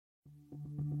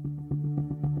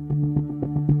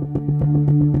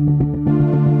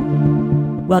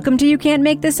Welcome to You Can't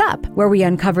Make This Up, where we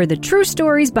uncover the true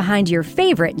stories behind your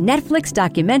favorite Netflix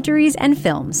documentaries and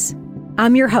films.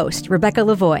 I'm your host, Rebecca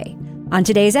Lavoie. On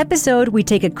today's episode, we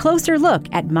take a closer look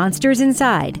at Monsters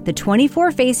Inside, the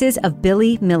 24 Faces of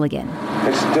Billy Milligan.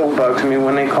 It still bugs me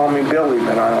when they call me Billy,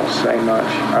 but I don't say much.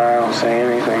 I don't say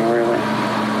anything, really.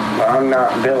 I'm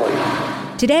not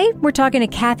Billy. Today, we're talking to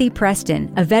Kathy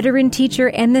Preston, a veteran teacher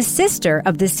and the sister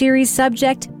of the series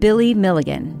subject, Billy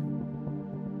Milligan.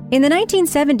 In the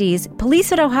 1970s,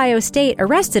 police at Ohio State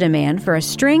arrested a man for a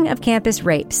string of campus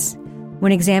rapes.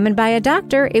 When examined by a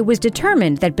doctor, it was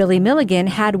determined that Billy Milligan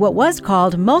had what was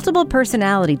called multiple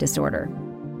personality disorder.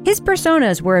 His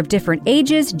personas were of different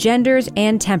ages, genders,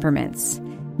 and temperaments.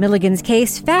 Milligan's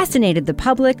case fascinated the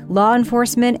public, law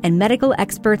enforcement, and medical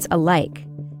experts alike.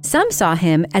 Some saw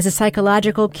him as a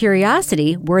psychological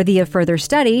curiosity worthy of further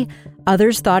study.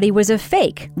 Others thought he was a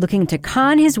fake, looking to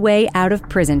con his way out of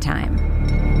prison time.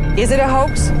 Is it a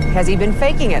hoax? Has he been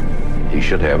faking it? He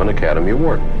should have an Academy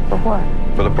Award. For what?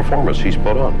 For the performance he's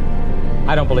put on.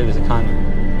 I don't believe he's a con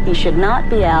man. He should not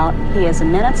be out. He is a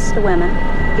menace to women.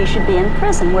 He should be in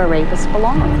prison where rapists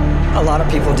belong. A lot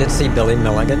of people did see Billy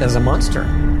Milligan as a monster,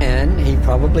 and he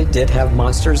probably did have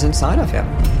monsters inside of him.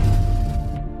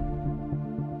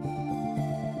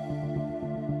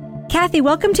 Kathy,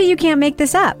 welcome to You Can't Make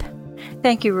This Up.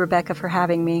 Thank you, Rebecca, for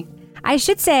having me. I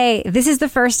should say this is the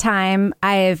first time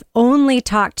I've only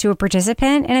talked to a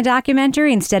participant in a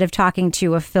documentary instead of talking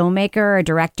to a filmmaker, a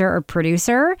director, or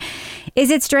producer. Is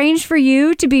it strange for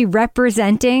you to be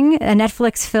representing a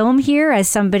Netflix film here as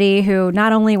somebody who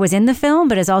not only was in the film,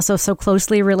 but is also so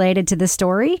closely related to the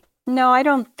story? No, I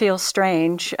don't feel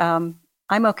strange. I'm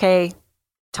okay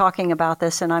talking about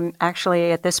this, and I'm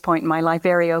actually, at this point in my life,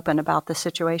 very open about the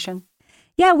situation.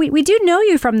 Yeah, we do know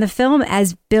you from the film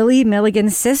as Billy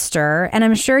Milligan's sister, and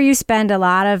I'm sure you spend a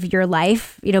lot of your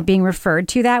life, being referred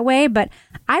to that way, but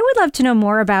I would love to know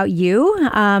more about you.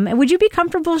 And would you be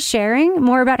comfortable sharing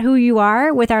more about who you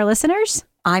are with our listeners?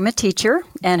 I'm a teacher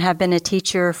and have been a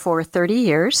teacher for 30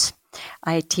 years.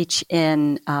 I teach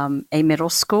in a middle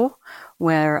school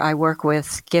where I work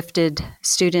with gifted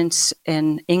students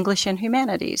in English and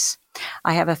humanities.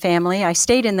 I have a family. I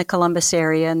stayed in the Columbus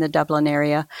area and the Dublin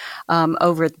area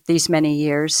over these many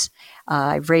years.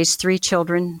 I've raised 3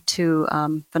 children to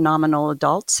phenomenal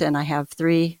adults, and I have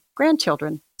 3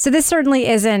 grandchildren. So this certainly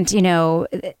isn't,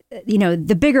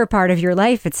 the bigger part of your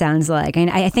life, it sounds like.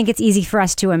 And I think it's easy for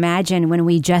us to imagine when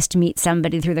we just meet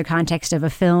somebody through the context of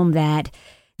a film that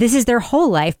this is their whole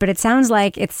life, but it sounds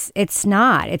like it's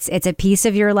not. It's a piece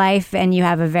of your life, and you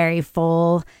have a very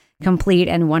full, complete,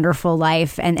 and wonderful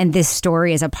life. And this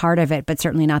story is a part of it, but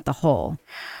certainly not the whole.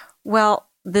 Well,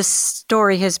 this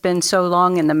story has been so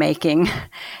long in the making.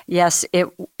 Yes, it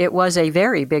was a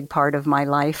very big part of my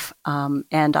life.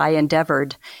 And I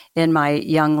endeavored in my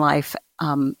young life,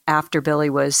 after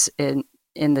Billy was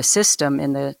in the system,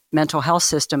 in the mental health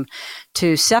system,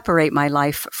 to separate my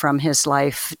life from his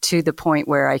life to the point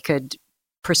where I could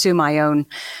pursue my own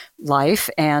life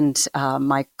and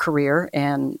my career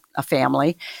and a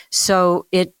family. So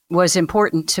it was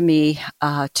important to me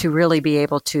to really be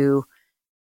able to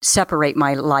separate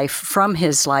my life from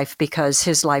his life, because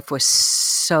his life was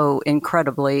so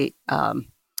incredibly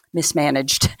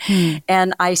mismanaged.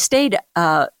 And I stayed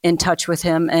in touch with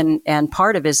him and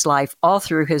part of his life, all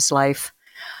through his life,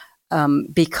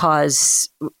 because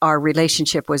our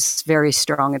relationship was very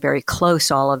strong and very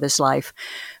close all of his life.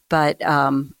 But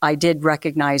I did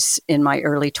recognize in my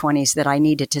early 20s that I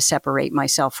needed to separate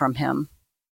myself from him.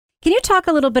 Can you talk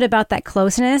a little bit about that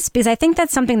closeness? Because I think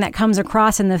that's something that comes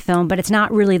across in the film, but it's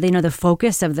not really, the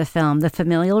focus of the film, the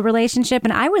familial relationship.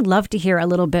 And I would love to hear a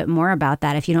little bit more about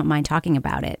that, if you don't mind talking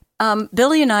about it.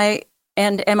 Billy and I,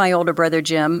 and my older brother,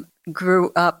 Jim,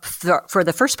 grew up for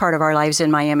the first part of our lives in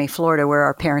Miami, Florida, where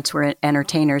our parents were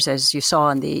entertainers, as you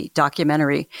saw in the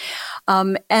documentary.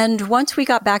 And once we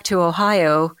got back to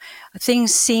Ohio,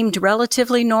 things seemed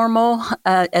relatively normal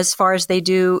as far as they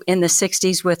do in the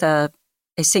 60s with a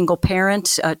single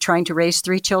parent trying to raise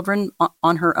 3 children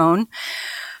on her own.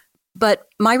 But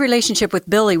my relationship with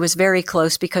Billy was very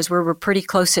close because we were pretty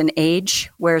close in age,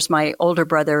 whereas my older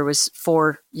brother was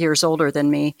 4 years older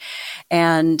than me.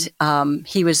 And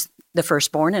he was the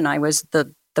firstborn, and I was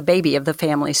the baby of the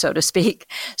family, so to speak.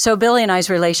 So Billy and I's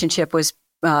relationship was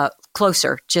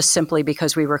closer, just simply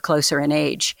because we were closer in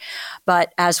age.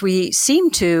 But as we seem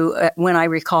to, when I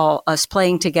recall us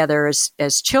playing together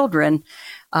as children,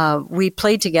 we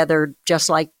played together just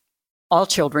like all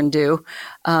children do,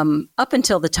 up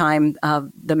until the time of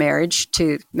the marriage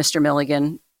to Mr.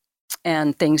 Milligan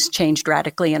and things changed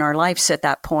radically in our lives at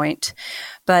that point.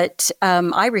 But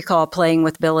I recall playing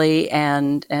with Billy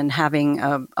and having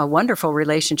a wonderful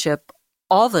relationship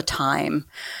all the time,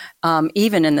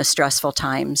 even in the stressful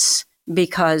times,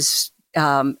 because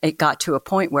it got to a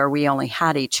point where we only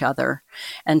had each other.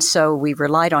 And so we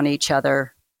relied on each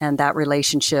other and that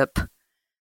relationship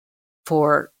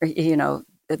for,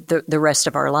 the rest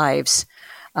of our lives.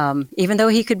 Even though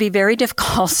he could be very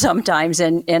difficult sometimes,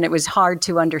 and it was hard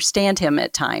to understand him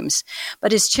at times.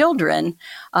 But his children,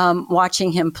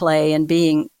 watching him play and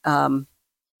being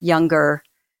younger,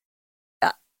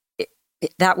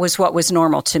 that was what was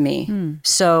normal to me.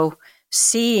 So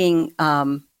seeing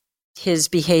his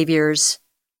behaviors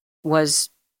was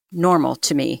normal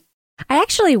to me. I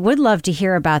actually would love to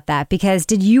hear about that, because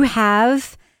did you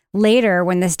have later,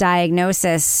 when this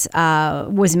diagnosis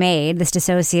was made, this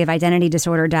dissociative identity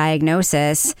disorder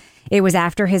diagnosis, it was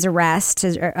after his arrest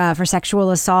for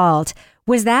sexual assault.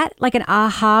 Was that like an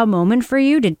aha moment for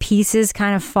you? Did pieces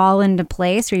kind of fall into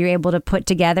place? Were you able to put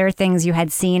together things you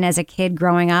had seen as a kid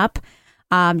growing up?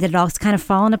 Did it all kind of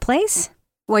fall into place?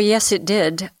 Well, yes, it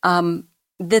did.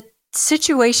 The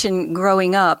situation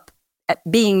growing up,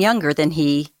 being younger than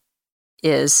he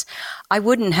is, I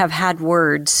wouldn't have had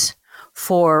words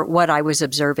for what I was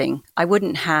observing. I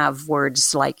wouldn't have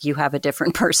words like, you have a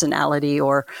different personality,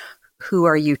 or who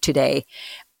are you today?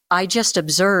 I just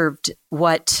observed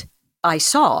what I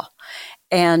saw.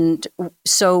 And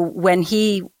so when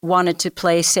he wanted to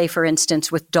play, say, for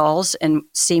instance, with dolls and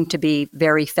seemed to be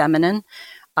very feminine,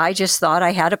 I just thought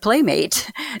I had a playmate,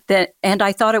 and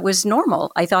I thought it was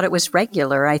normal. I thought it was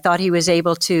regular. I thought he was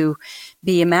able to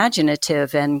be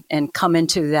imaginative and come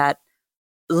into that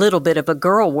little bit of a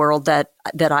girl world that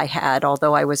I had,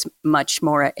 although I was much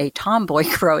more a tomboy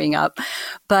growing up.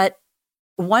 But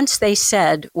once they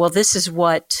said, well, this is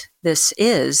what this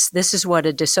is what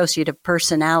a dissociative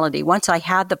personality, once I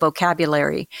had the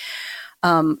vocabulary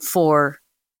for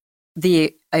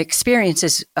the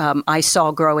experiences I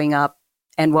saw growing up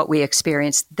and what we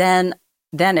experienced, then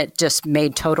it just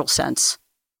made total sense.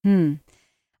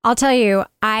 I'll tell you,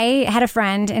 I had a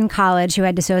friend in college who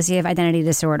had dissociative identity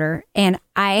disorder, and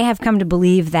I have come to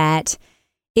believe that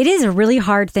it is a really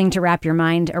hard thing to wrap your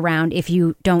mind around if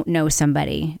you don't know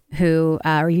somebody who,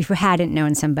 or if you hadn't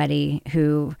known somebody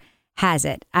who has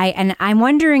it. I'm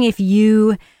wondering if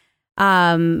you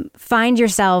find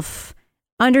yourself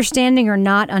understanding or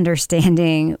not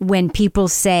understanding when people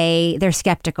say they're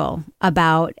skeptical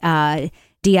about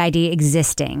DID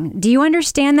existing. Do you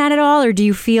understand that at all, or do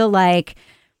you feel like,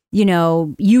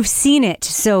 you've seen it,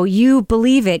 so you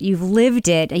believe it, you've lived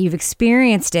it, you've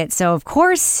experienced it, so of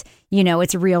course,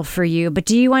 it's real for you. But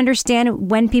do you understand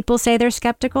when people say they're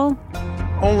skeptical?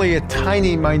 Only a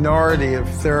tiny minority of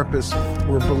therapists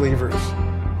were believers.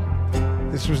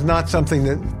 This was not something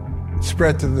that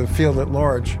spread to the field at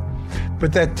large.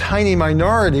 But that tiny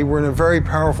minority were in a very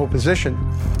powerful position.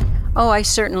 Oh, I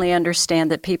certainly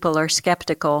understand that people are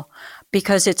skeptical,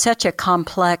 because it's such a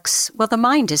complex, the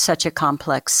mind is such a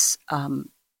complex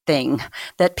thing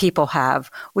that people have.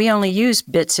 We only use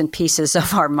bits and pieces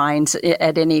of our minds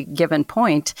at any given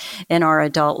point in our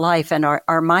adult life, and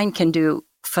our mind can do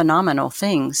phenomenal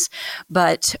things.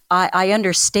 But I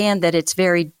understand that it's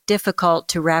very difficult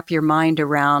to wrap your mind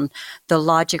around the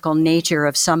logical nature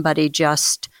of somebody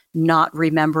just not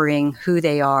remembering who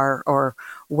they are or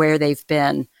where they've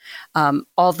been.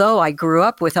 Although I grew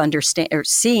up with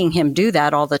seeing him do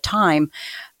that all the time,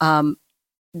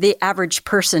 the average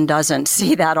person doesn't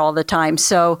see that all the time.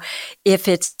 So if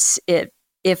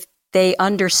they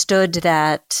understood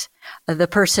that the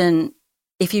person,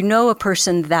 if you know a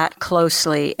person that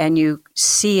closely and you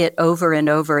see it over and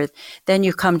over, then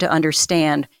you come to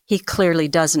understand he clearly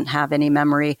doesn't have any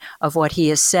memory of what he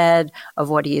has said, of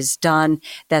what he has done,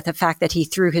 that the fact that he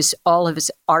threw all of his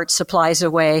art supplies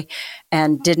away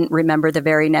and didn't remember the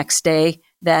very next day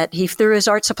that he threw his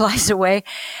art supplies away.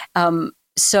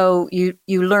 So you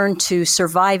learn to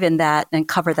survive in that and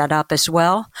cover that up as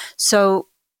well. So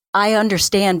I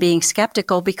understand being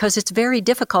skeptical, because it's very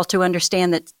difficult to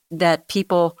understand that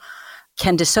people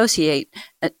can dissociate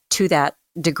to that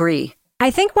degree.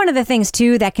 I think one of the things,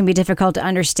 too, that can be difficult to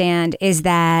understand is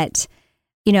that,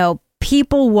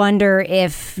 people wonder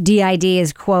if DID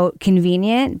is, quote,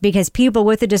 convenient, because people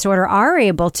with the disorder are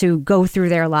able to go through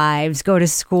their lives, go to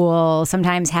school,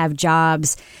 sometimes have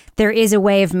jobs. There is a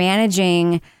way of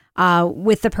managing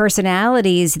with the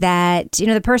personalities that,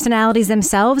 the personalities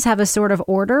themselves have a sort of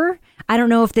order. I don't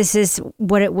know if this is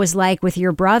what it was like with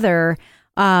your brother,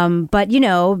 but,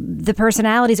 the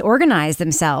personalities organize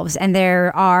themselves, and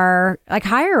there are like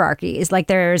hierarchies. Like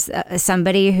there's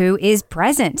somebody who is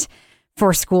present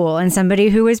for school and somebody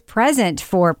who was present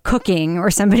for cooking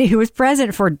or somebody who was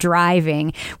present for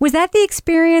driving. Was that the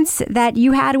experience that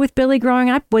you had with Billy growing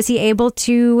up? Was he able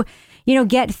to,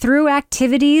 get through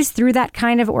activities through that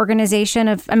kind of organization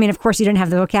of course you didn't have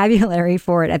the vocabulary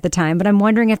for it at the time, but I'm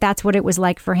wondering if that's what it was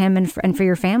like for him and for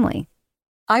your family.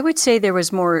 I would say there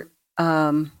was more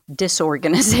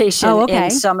disorganization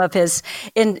in some of his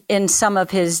in some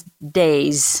of his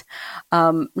days,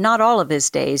 not all of his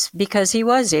days, because he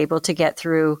was able to get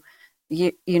through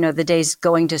the days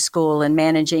going to school and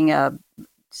managing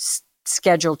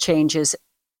schedule changes.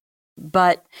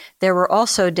 But there were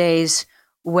also days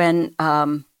when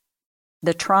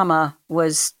the trauma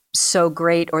was so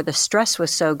great or the stress was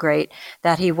so great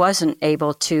that he wasn't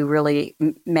able to really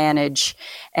manage,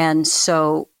 and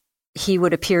so he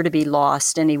would appear to be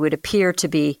lost, and he would appear to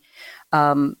be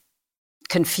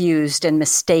confused and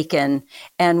mistaken.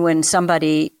 And when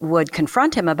somebody would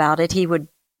confront him about it, he would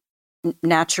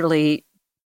naturally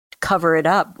cover it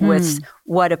up with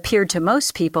what appeared to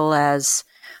most people as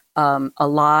a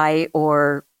lie,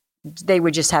 or they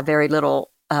would just have very little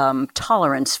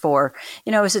tolerance for.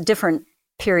 It was a different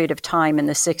period of time in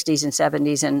the 60s and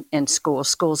 70s in schools.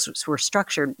 Schools were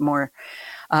structured more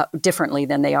differently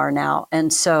than they are now.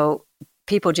 And so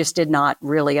people just did not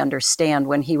really understand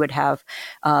when he would have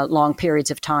long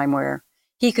periods of time where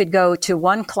he could go to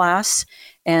one class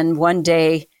and one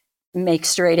day make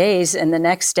straight A's and the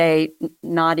next day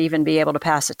not even be able to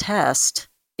pass a test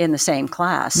in the same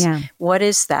class. Yeah. What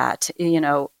is that?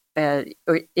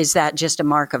 Or is that just a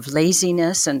mark of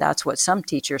laziness? And that's what some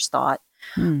teachers thought.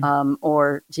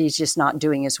 Or he's just not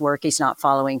doing his work. He's not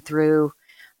following through.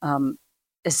 And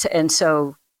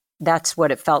so that's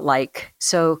what it felt like.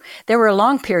 So there were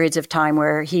long periods of time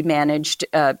where he managed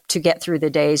to get through the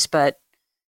days. But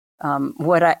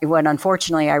what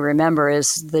unfortunately I remember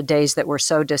is the days that were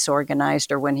so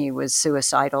disorganized, or when he was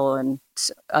suicidal and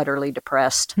utterly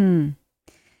depressed.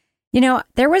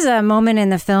 There was a moment in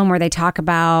the film where they talk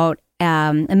about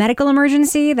a medical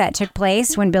emergency that took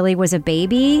place when Billy was a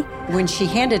baby. When she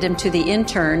handed him to the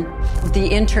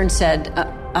intern said,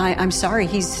 I'm sorry,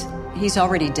 he's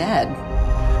already dead.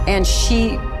 And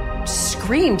she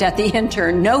screamed at the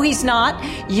intern, no, he's not.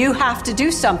 You have to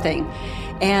do something.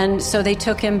 And so they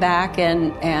took him back,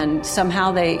 and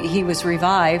somehow he was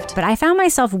revived. But I found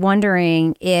myself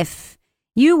wondering if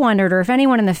you wondered, or if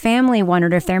anyone in the family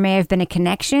wondered, if there may have been a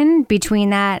connection between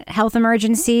that health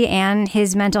emergency and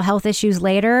his mental health issues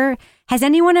later. Has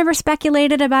anyone ever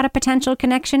speculated about a potential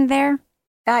connection there?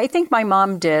 I think my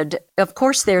mom did. Of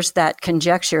course, there's that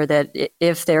conjecture that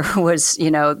if there was,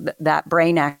 that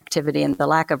brain activity and the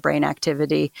lack of brain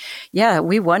activity,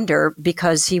 we wonder,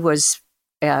 because he was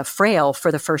frail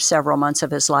for the first several months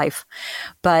of his life.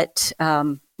 But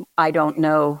I don't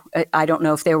know. I don't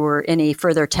know if there were any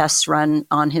further tests run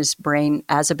on his brain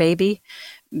as a baby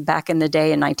back in the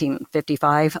day in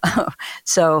 1955.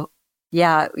 So,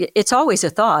 it's always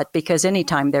a thought, because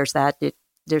anytime there's that,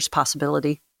 there's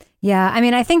possibility. Yeah.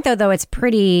 I think, though, it's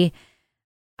pretty...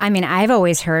 I've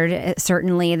always heard,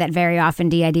 certainly, that very often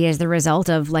DID is the result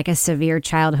of like a severe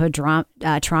childhood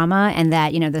trauma, and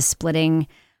that, the splitting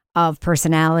of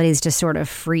personalities to sort of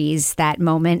freeze that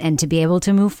moment and to be able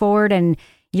to move forward. And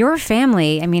your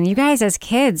family, you guys as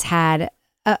kids had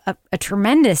a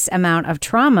tremendous amount of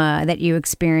trauma that you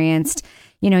experienced.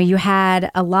 You had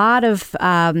a lot of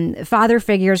father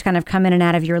figures kind of come in and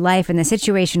out of your life, and the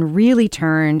situation really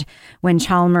turned when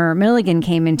Chalmer Milligan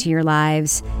came into your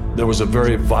lives. There was a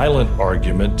very violent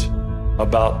argument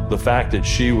about the fact that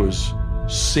she was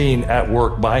seen at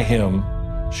work by him.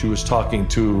 She was talking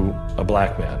to a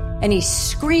black man. And he's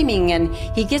screaming, and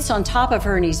he gets on top of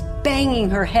her, and he's banging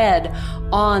her head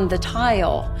on the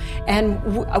tile. And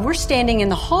we're standing in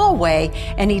the hallway,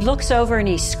 and he looks over and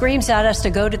he screams at us to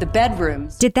go to the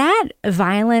bedrooms. Did that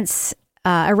violence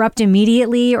erupt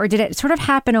immediately, or did it sort of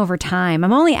happen over time?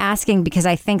 I'm only asking because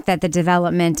I think that the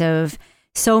development of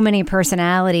so many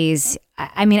personalities,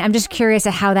 I'm just curious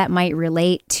at how that might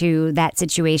relate to that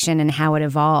situation and how it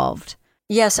evolved.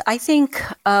 Yes, I think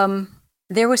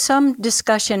there was some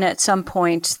discussion at some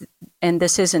point, and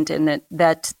this isn't in it,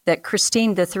 that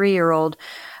Christine, the 3-year-old,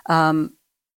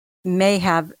 may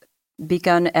have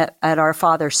begun at our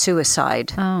father's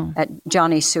suicide, at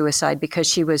Johnny's suicide, because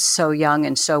she was so young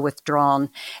and so withdrawn.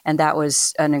 And that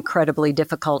was an incredibly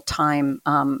difficult time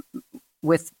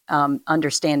with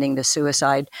understanding the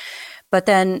suicide. But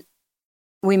then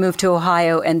we moved to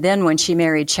Ohio, and then when she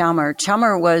married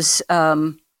Chalmer was...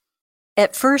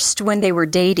 at first, when they were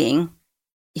dating,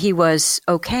 he was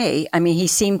okay. He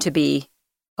seemed to be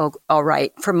all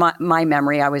right. From my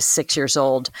memory, I was 6 years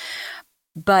old.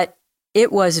 But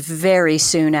it was very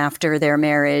soon after their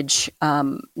marriage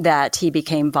that he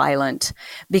became violent,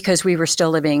 because we were still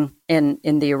living in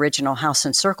the original house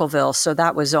in Circleville. So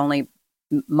that was only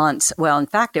months. Well, in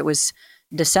fact, it was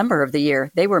December of the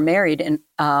year. They were married, and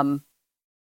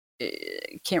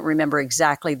can't remember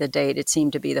exactly the date. It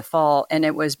seemed to be the fall. And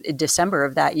it was December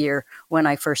of that year when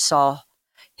I first saw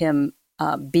him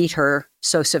beat her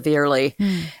so severely.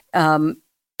 And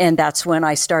that's when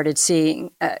I started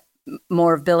seeing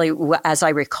more of Billy, as I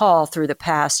recall, through the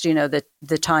past,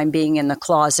 the time being in the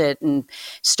closet and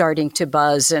starting to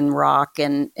buzz and rock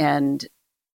and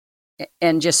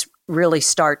just really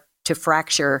start to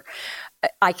fracture.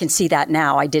 I can see that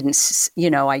now. I didn't,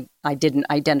 I didn't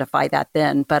identify that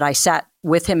then, but I sat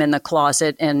with him in the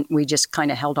closet and we just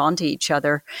kind of held on to each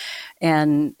other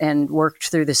and worked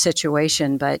through the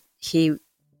situation. But he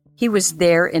was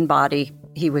there in body.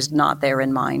 He was not there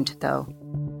in mind, though.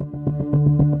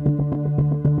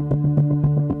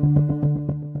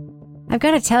 I've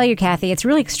got to tell you, Kathy, it's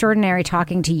really extraordinary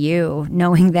talking to you,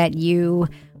 knowing that you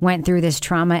went through this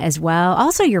trauma as well.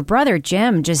 Also, your brother,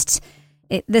 Jim,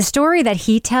 the story that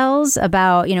he tells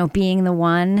about, being the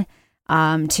one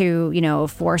to,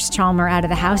 force Chalmer out of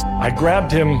the house. I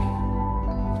grabbed him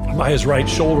by his right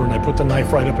shoulder and I put the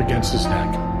knife right up against his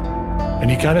neck. And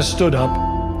he kind of stood up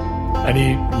and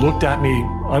he looked at me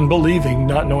unbelieving,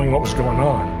 not knowing what was going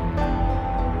on.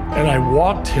 And I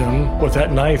walked him with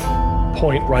that knife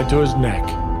point right to his neck.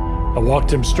 I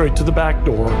walked him straight to the back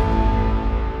door.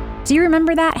 Do you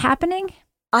remember that happening?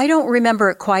 I don't remember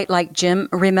it quite like Jim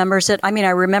remembers it. I mean, I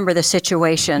remember the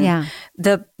situation. Yeah.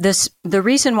 The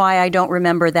reason why I don't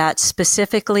remember that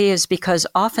specifically is because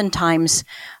oftentimes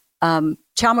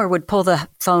Chalmer would pull the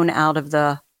phone out of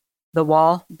the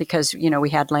wall because, we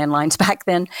had landlines back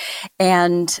then.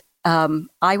 And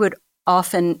I would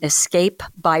often escape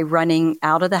by running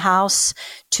out of the house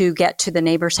to get to the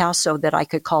neighbor's house so that I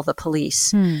could call the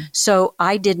police. So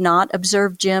I did not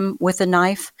observe Jim with a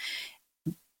knife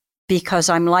because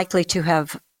I'm likely to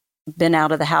have been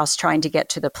out of the house trying to get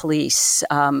to the police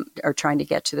or trying to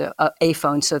get to the a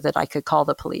phone so that I could call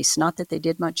the police. Not that they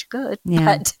did much good,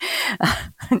 but...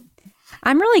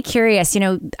 I'm really curious.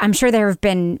 I'm sure there have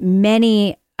been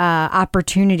many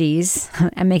opportunities,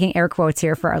 I'm making air quotes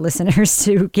here for our listeners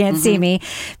who can't see me,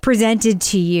 presented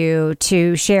to you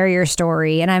to share your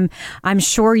story. And I'm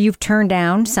sure you've turned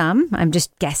down some. I'm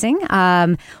just guessing.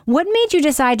 What made you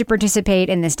decide to participate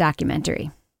in this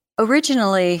documentary?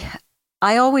 Originally,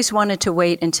 I always wanted to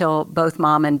wait until both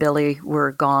Mom and Billy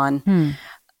were gone.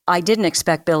 I didn't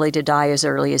expect Billy to die as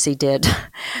early as he did.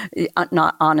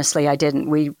 Honestly, I didn't.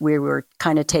 We were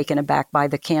kind of taken aback by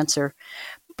the cancer.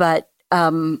 But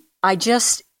I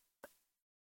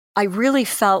really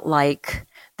felt like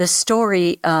the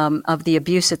story of the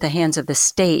abuse at the hands of the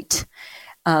state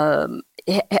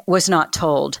was not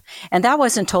told. And that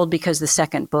wasn't told because the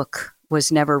second book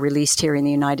was never released here in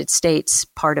the United States,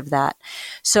 part of that.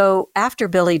 So after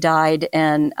Billy died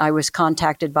and I was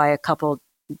contacted by a couple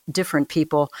different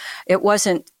people, it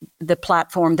wasn't the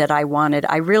platform that I wanted.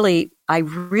 I really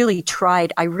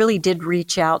tried. I really did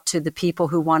reach out to the people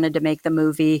who wanted to make the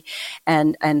movie,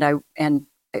 and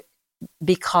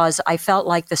because I felt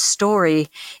like the story,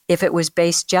 if it was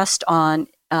based just on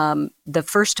the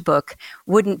first book,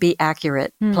 wouldn't be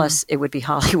accurate. Plus, it would be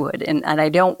Hollywood, and I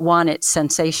don't want it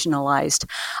sensationalized.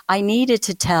 I needed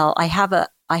to tell. I have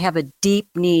a deep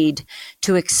need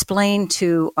to explain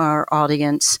to our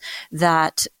audience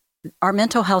that our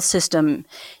mental health system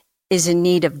is in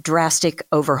need of drastic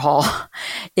overhaul.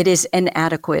 It is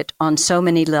inadequate on so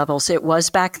many levels. It was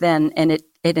back then, and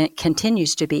it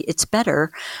continues to be. It's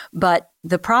better, but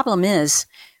the problem is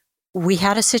we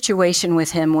had a situation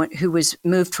with him who was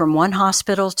moved from one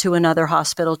hospital to another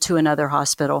hospital to another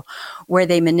hospital, where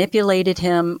they manipulated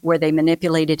him, where they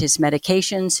manipulated his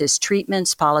medications, his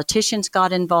treatments. Politicians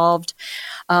got involved.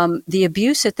 The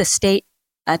abuse at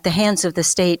the hands of the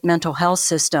state mental health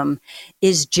system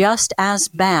is just as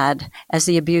bad as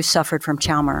the abuse suffered from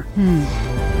Chalmer.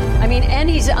 I mean, and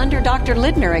he's under Dr.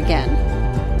 Lidner again,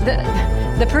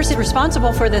 the person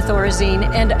responsible for the Thorazine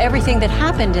and everything that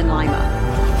happened in Lima.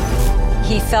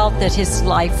 He felt that his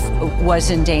life was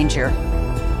in danger.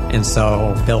 And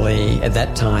so Billy, at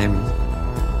that time,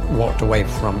 walked away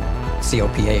from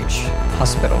COPH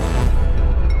hospital.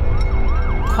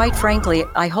 Quite frankly,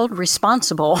 I hold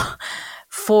responsible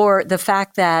for the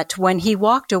fact that when he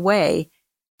walked away,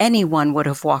 anyone would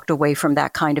have walked away from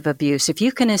that kind of abuse. If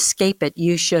you can escape it,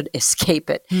 you should escape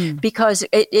it. Because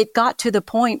it got to the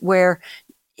point where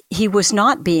he was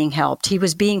not being helped. He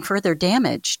was being further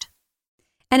damaged.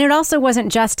 And it also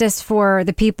wasn't justice for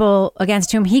the people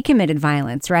against whom he committed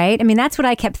violence, right? I mean, that's what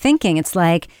I kept thinking. It's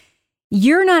like,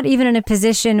 you're not even in a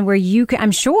position where you can,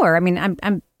 I'm sure, I mean,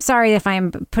 I'm sorry if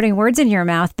I'm putting words in your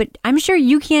mouth, but I'm sure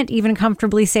you can't even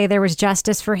comfortably say there was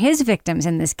justice for his victims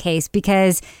in this case,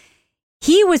 because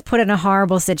he was put in a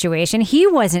horrible situation. He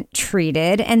wasn't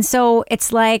treated. And so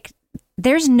it's like,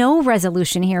 there's no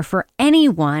resolution here for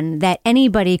anyone that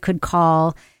anybody could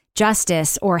call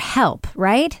justice or help,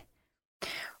 right?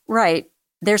 Right.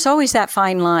 There's always that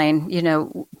fine line. You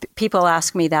know, people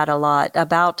ask me that a lot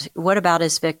about what about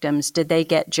his victims? Did they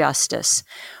get justice?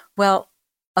 Well,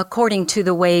 according to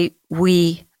the way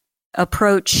we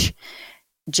approach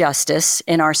justice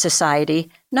in our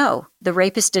society, no, the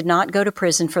rapist did not go to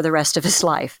prison for the rest of his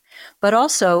life. But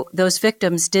also, those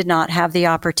victims did not have the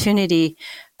opportunity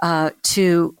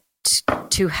to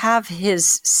have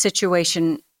his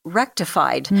situation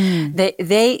rectified.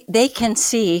 They can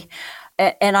see.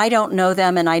 And I don't know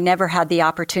them, and I never had the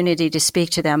opportunity to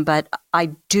speak to them, but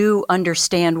I do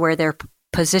understand where their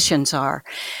positions are.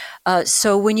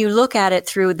 So when you look at it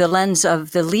through the lens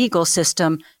of the legal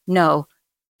system, no,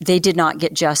 they did not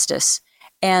get justice.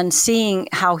 And seeing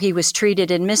how he was treated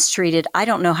and mistreated, I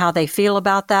don't know how they feel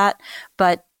about that,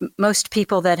 but most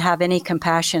people that have any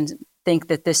compassion think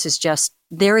that this is just,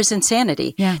 there is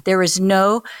insanity. Yeah. There is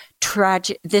no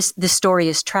tragic, this story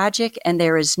is tragic, and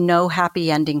there is no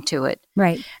happy ending to it.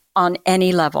 Right. On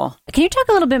any level. Can you talk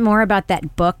a little bit more about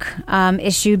that book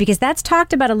issue? Because that's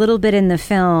talked about a little bit in the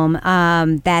film,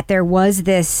 that there was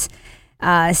this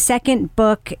second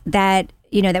book that,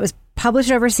 you know, that was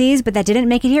published overseas, but that didn't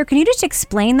make it here. Can you just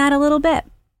explain that a little bit?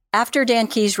 After Dan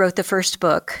Keyes wrote the first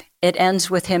book, it ends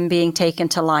with him being taken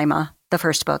to Lima, the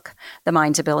first book, The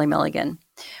Minds of Billy Milligan.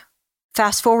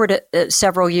 Fast forward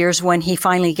several years when he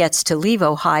finally gets to leave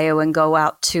Ohio and go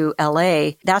out to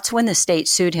LA, that's when the state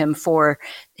sued him for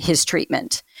his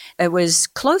treatment. It was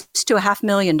close to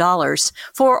 $500,000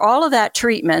 for all of that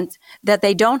treatment that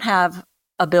they don't have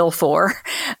a bill for.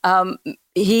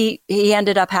 He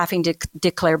ended up having to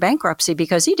declare bankruptcy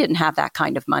because he didn't have that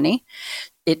kind of money.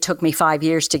 It took me 5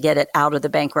 years to get it out of the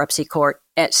bankruptcy court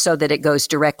so that it goes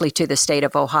directly to the state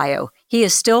of Ohio. He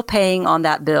is still paying on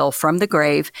that bill from the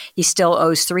grave. He still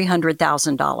owes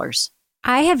 $300,000.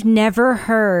 I have never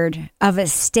heard of a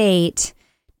state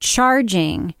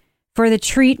charging for the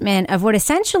treatment of what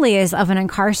essentially is of an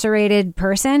incarcerated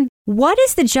person. What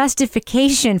is the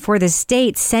justification for the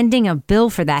state sending a bill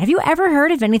for that? Have you ever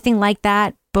heard of anything like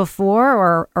that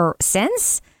before or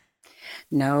since?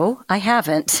 No, I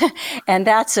haven't. And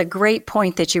that's a great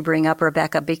point that you bring up,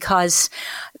 Rebecca, because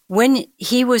when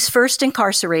he was first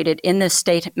incarcerated in the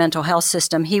state mental health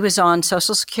system, he was on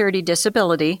Social Security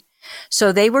disability.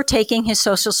 So they were taking his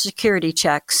Social Security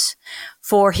checks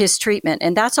for his treatment.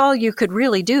 And that's all you could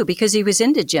really do because he was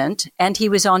indigent and he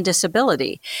was on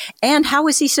disability. And how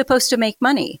was he supposed to make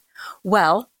money?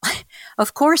 Well,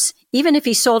 of course, even if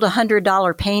he sold a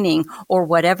 $100 painting or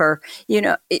whatever,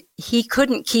 he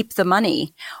couldn't keep the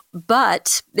money.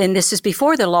 But, and this is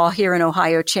before the law here in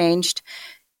Ohio changed,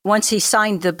 once he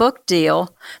signed the book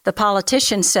deal, the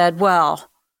politician said, well,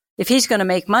 if he's going to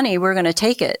make money, we're going to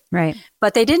take it. Right.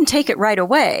 But they didn't take it right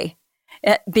away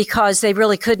because they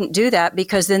really couldn't do that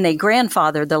because then they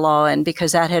grandfathered the law in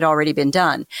because that had already been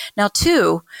done. Now,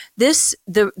 two,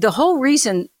 the whole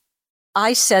reason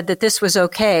I said that this was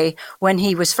okay when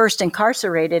he was first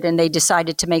incarcerated and they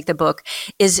decided to make the book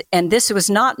is, and this was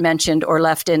not mentioned or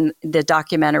left in the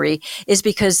documentary, is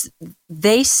because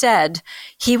they said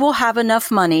he will have enough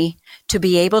money to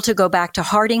be able to go back to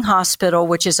Harding Hospital,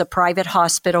 which is a private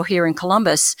hospital here in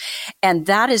Columbus. And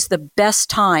that is the best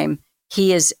time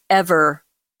he has ever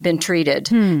been treated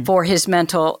for his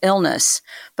mental illness.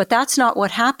 But that's not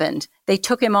what happened. They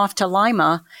took him off to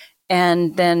Lima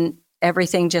and then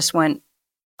everything just went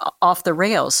off the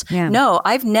rails. Yeah. No,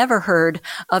 I've never heard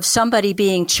of somebody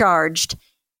being charged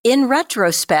in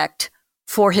retrospect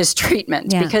for his treatment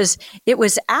because it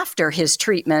was after his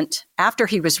treatment, after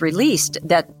he was released,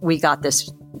 that we got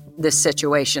this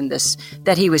situation,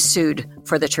 that he was sued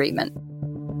for the treatment.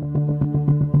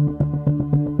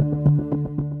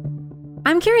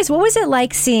 I'm curious, what was it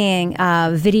like seeing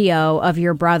a video of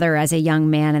your brother as a young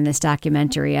man in this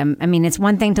documentary? I mean, it's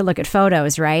one thing to look at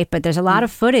photos, right? But there's a lot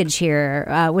of footage here.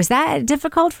 Was that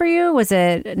difficult for you? Was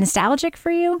it nostalgic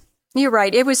for you? You're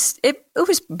right. It was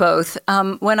both.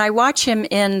 When I watch him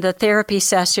in the therapy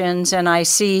sessions and I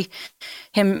see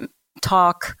him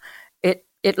talk,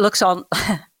 it looks all,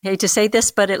 I hate to say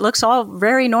this, but it looks all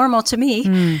very normal to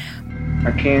me.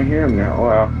 I can't hear him now.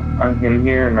 Well, I can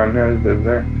hear and I know that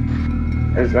they're...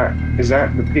 Is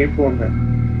that the people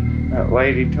that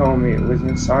lady told me it was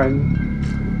inside me?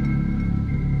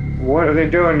 What are they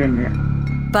doing in there?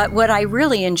 But what I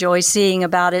really enjoy seeing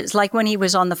about it is like when he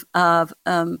was on the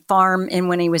farm and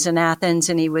when he was in Athens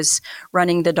and he was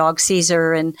running the dog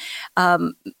Caesar. And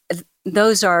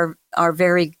those are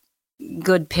very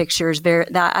good pictures.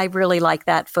 I really like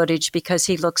that footage because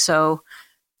he looked so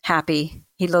happy.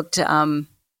 He looked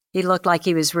like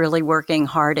he was really working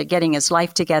hard at getting his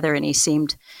life together, and he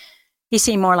seemed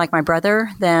more like my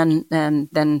brother than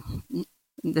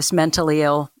this mentally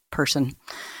ill person.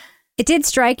 It did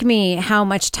strike me how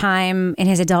much time in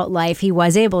his adult life he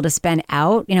was able to spend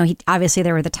out. You know, obviously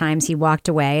there were the times he walked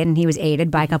away and he was aided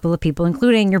by a couple of people,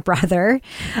 including your brother.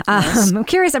 Yes. I'm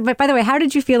curious, but by the way, how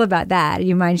did you feel about that? Do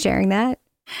you mind sharing that?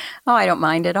 Oh, I don't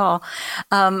mind at all.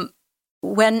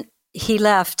 When he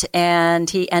left and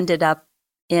he ended up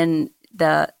in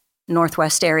the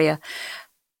Northwest area,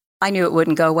 I knew it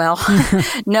wouldn't go well,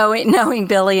 knowing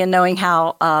Billy and knowing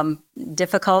how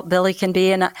difficult Billy can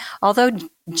be. And although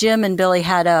Jim and Billy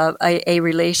had a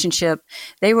relationship,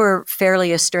 they were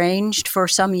fairly estranged for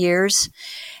some years.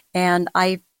 And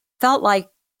I felt like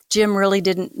Jim really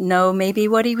didn't know maybe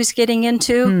what he was getting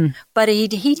into, but he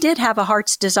did have a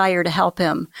heart's desire to help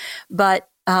him. But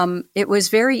it was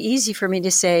very easy for me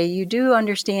to say, you do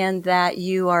understand that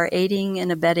you are aiding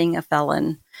and abetting a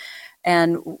felon.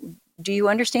 And do you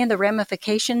understand the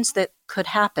ramifications that could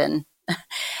happen?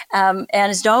 And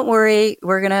don't worry,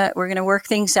 we're gonna work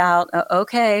things out.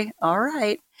 Okay, all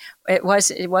right. It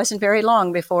wasn't very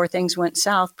long before things went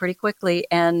south pretty quickly,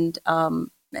 and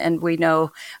we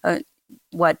know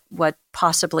what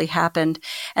possibly happened.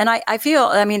 And I feel,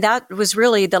 I mean, that was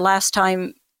really the last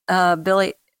time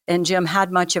Billy and Jim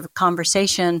had much of a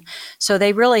conversation. So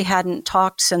they really hadn't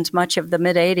talked since much of the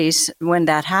mid '80s when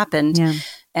that happened. Yeah.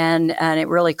 And it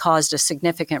really caused a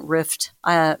significant rift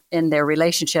in their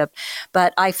relationship.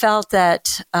 But I felt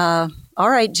that, all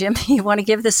right, Jim, you want to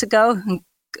give this a go?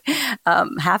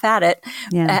 Have at it.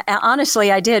 Yeah.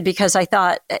 Honestly, I did, because I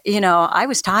thought, I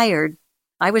was tired.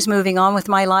 I was moving on with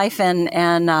my life,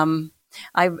 and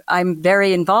I'm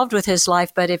very involved with his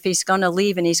life. But if he's going to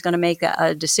leave and he's going to make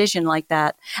a decision like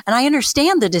that, and I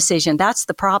understand the decision, that's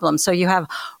the problem. So you have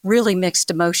really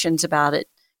mixed emotions about it.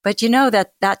 But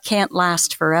that can't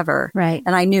last forever. Right.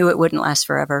 And I knew it wouldn't last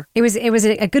forever. It was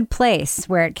a good place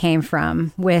where it came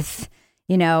from with,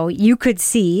 you could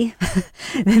see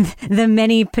the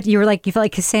many, you felt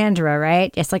like Cassandra,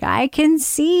 right? It's like, I can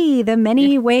see the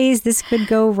many ways this could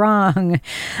go wrong.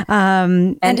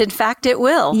 And in fact, it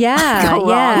will. Yeah. go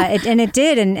wrong. And it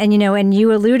did. And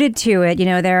you alluded to it,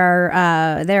 there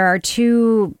are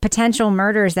two potential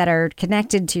murders that are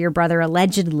connected to your brother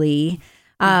allegedly.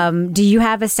 Do you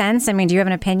have a sense? I mean, do you have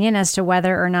an opinion as to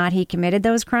whether or not he committed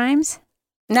those crimes?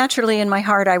 Naturally, in my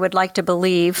heart, I would like to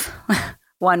believe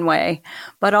one way,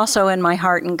 but also in my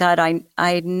heart and gut,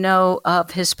 I know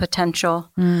of his potential.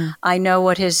 I know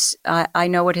what his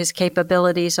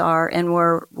capabilities are, and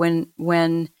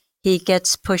when he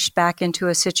gets pushed back into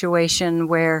a situation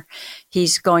where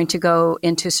he's going to go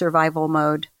into survival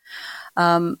mode.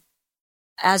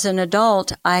 As an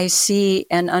adult, I see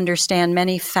and understand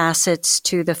many facets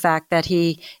to the fact that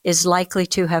he is likely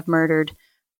to have murdered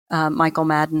Michael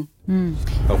Madden.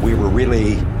 But we were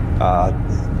really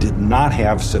did not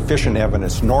have sufficient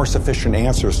evidence nor sufficient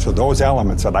answers to those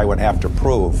elements that I would have to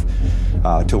prove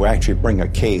to actually bring a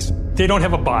case. They don't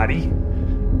have a body.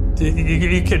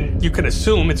 You can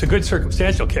assume it's a good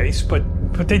circumstantial case, but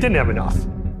they didn't have enough.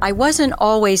 I wasn't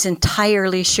always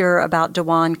entirely sure about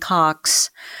DeJuan Cox.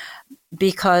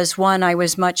 Because one, I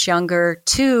was much younger.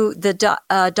 Two,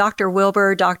 Dr.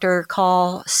 Wilbur, Dr.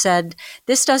 Call said,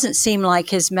 this doesn't seem like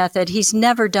his method. He's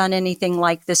never done anything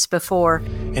like this before.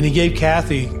 And he gave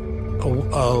Kathy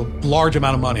a large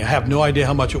amount of money. I have no idea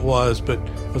how much it was, but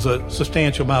it was a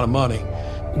substantial amount of money.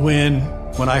 When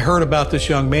I heard about this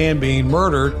young man being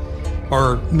murdered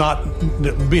or not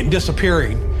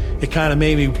disappearing, it kind of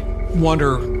made me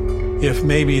wonder if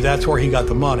maybe that's where he got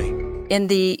the money. In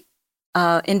the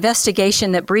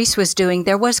investigation that Brees was doing,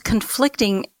 there was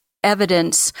conflicting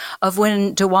evidence of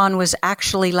when DeJuan was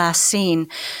actually last seen.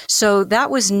 So that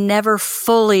was never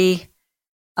fully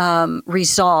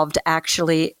resolved,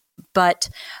 actually. But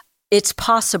it's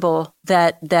possible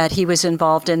that he was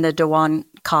involved in the DeJuan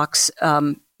Cox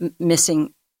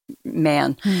missing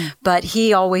man. But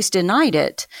he always denied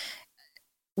it.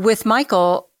 With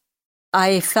Michael,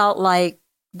 I felt like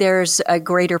there's a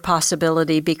greater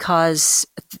possibility because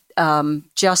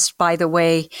just by the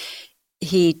way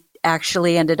he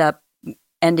actually ended up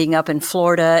in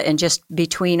Florida and just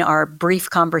between our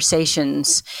brief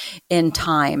conversations in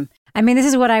time. I mean, this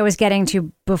is what I was getting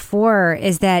to before,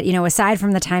 is that, aside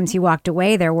from the times he walked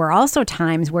away, there were also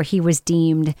times where he was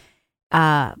deemed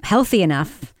healthy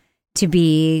enough to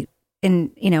be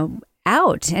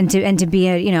out and to be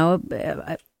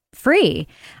free.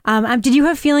 Did you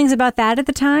have feelings about that at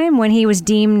the time when he was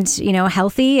deemed,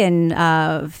 healthy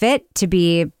and fit to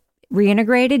be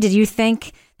reintegrated? Did you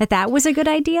think that was a good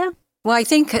idea? Well, I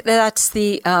think that's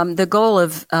the goal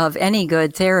of any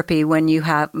good therapy when you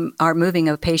are moving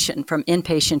a patient from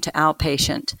inpatient to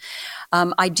outpatient.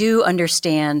 I do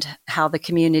understand how the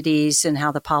communities and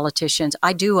how the politicians,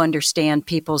 I do understand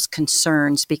people's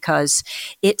concerns because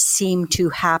it seemed to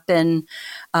happen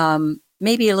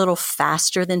maybe a little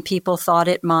faster than people thought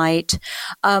it might.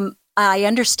 I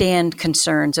understand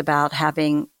concerns about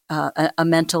having a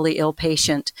mentally ill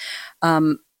patient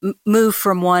move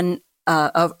from one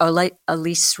a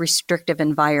least restrictive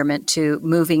environment to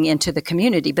moving into the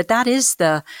community, but that is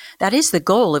the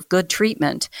goal of good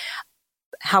treatment.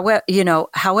 However,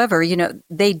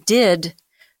 they did.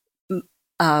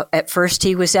 At first,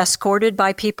 he was escorted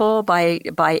by people,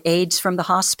 by aides from the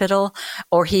hospital,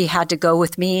 or he had to go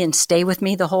with me and stay with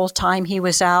me the whole time he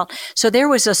was out. So there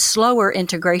was a slower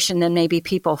integration than maybe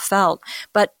people felt,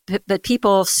 but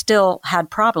people still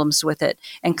had problems with it.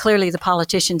 And clearly the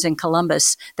politicians in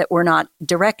Columbus that were not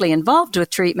directly involved with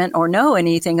treatment or know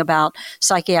anything about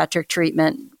psychiatric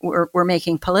treatment were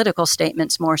making political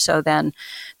statements more so than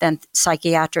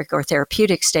psychiatric or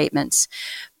therapeutic statements.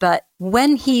 But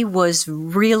when he was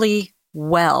really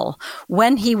well,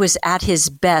 when he was at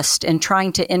his best and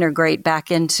trying to integrate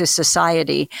back into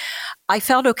society, I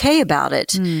felt okay about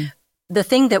it. The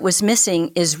thing that was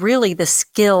missing is really the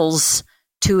skills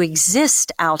to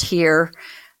exist out here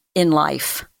in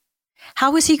life.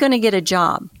 How was he going to get a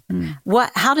job?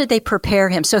 How did they prepare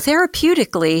him? So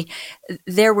therapeutically,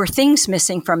 there were things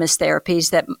missing from his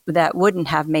therapies that wouldn't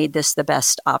have made this the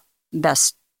best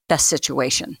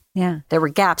situation. Yeah. There were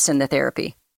gaps in the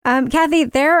therapy. Kathy,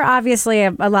 there are obviously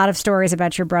a lot of stories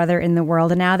about your brother in the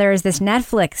world, and now there is this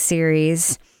Netflix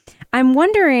series. I'm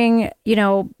wondering,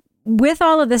 with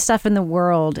all of this stuff in the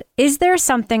world, is there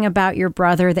something about your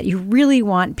brother that you really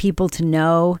want people to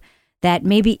know that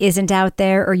maybe isn't out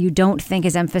there or you don't think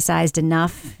is emphasized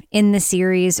enough in the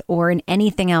series or in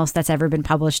anything else that's ever been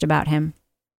published about him?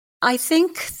 I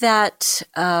think that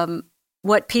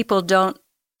what people don't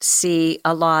see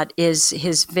a lot is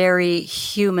his very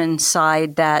human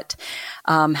side that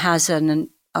has a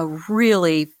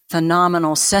really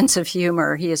phenomenal sense of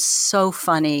humor. He is so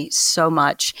funny, so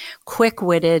much,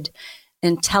 quick-witted,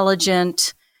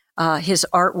 intelligent. His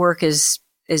artwork is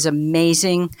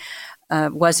amazing.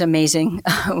 Was amazing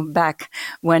back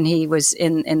when he was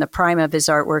in the prime of his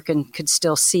artwork and could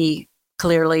still see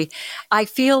clearly. I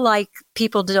feel like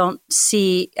people don't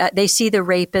see, they see the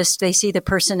rapist, they see the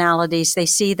personalities, they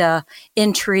see the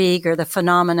intrigue or the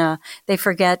phenomena. They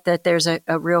forget that there's a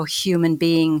real human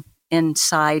being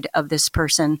inside of this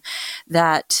person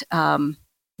that,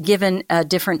 given a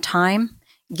different time,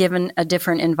 given a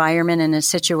different environment and a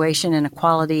situation and a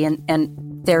quality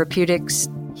and therapeutics,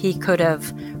 he could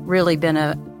have really been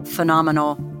a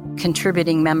phenomenal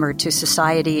contributing member to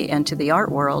society and to the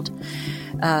art world.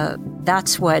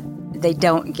 That's what they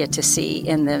don't get to see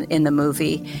in the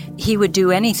movie. He would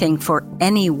do anything for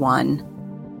anyone.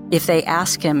 If they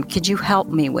ask him, could you help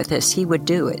me with this? He would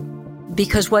do it.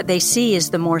 Because what they see is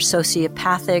the more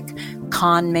sociopathic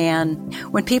con man.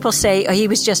 When people say, oh, he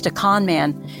was just a con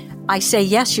man, I say,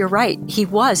 yes, you're right. He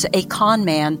was a con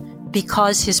man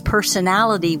because his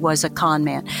personality was a con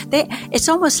man. It's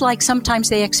almost like sometimes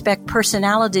they expect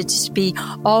personalities to be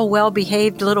all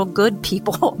well-behaved little good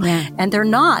people. Yeah. And they're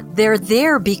not. They're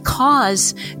there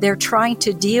because they're trying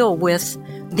to deal with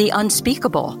the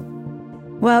unspeakable.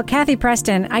 Well, Kathy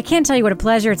Preston, I can't tell you what a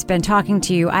pleasure it's been talking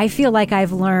to you. I feel like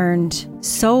I've learned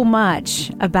so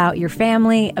much about your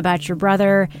family, about your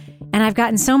brother, and I've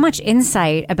gotten so much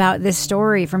insight about this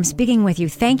story from speaking with you.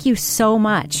 Thank you so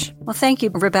much. Well, thank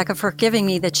you, Rebecca, for giving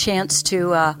me the chance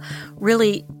to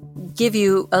really give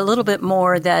you a little bit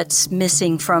more that's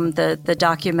missing from the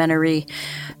documentary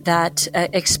that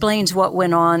explains what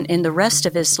went on in the rest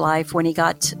of his life when he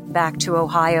got back to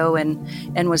Ohio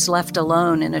and was left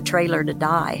alone in a trailer to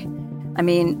die. I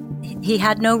mean, he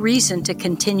had no reason to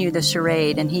continue the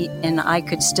charade, and I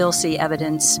could still see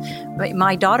evidence.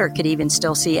 My daughter could even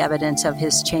still see evidence of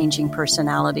his changing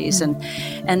personalities, and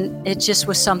it just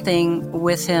was something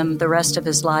with him the rest of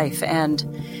his life. And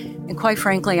quite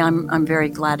frankly, I'm very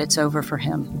glad it's over for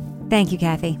him. Thank you,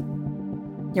 Kathy.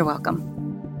 You're welcome.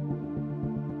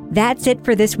 That's it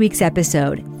for this week's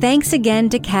episode. Thanks again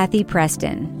to Kathy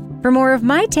Preston. For more of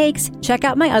my takes, check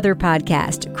out my other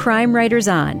podcast, Crime Writers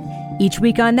On. Each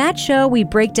week on that show, we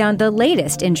break down the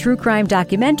latest in true crime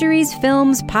documentaries,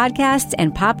 films, podcasts,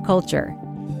 and pop culture.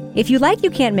 If you like You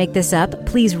Can't Make This Up,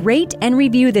 please rate and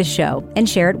review this show and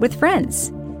share it with friends.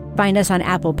 Find us on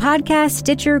Apple Podcasts,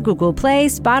 Stitcher, Google Play,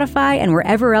 Spotify, and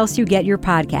wherever else you get your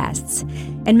podcasts.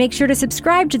 And make sure to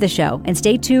subscribe to the show and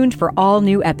stay tuned for all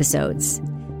new episodes.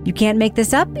 You Can't Make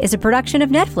This Up is a production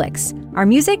of Netflix. Our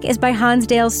music is by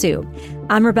Hansdale Hsu.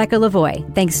 I'm Rebecca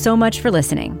Lavoie. Thanks so much for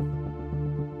listening.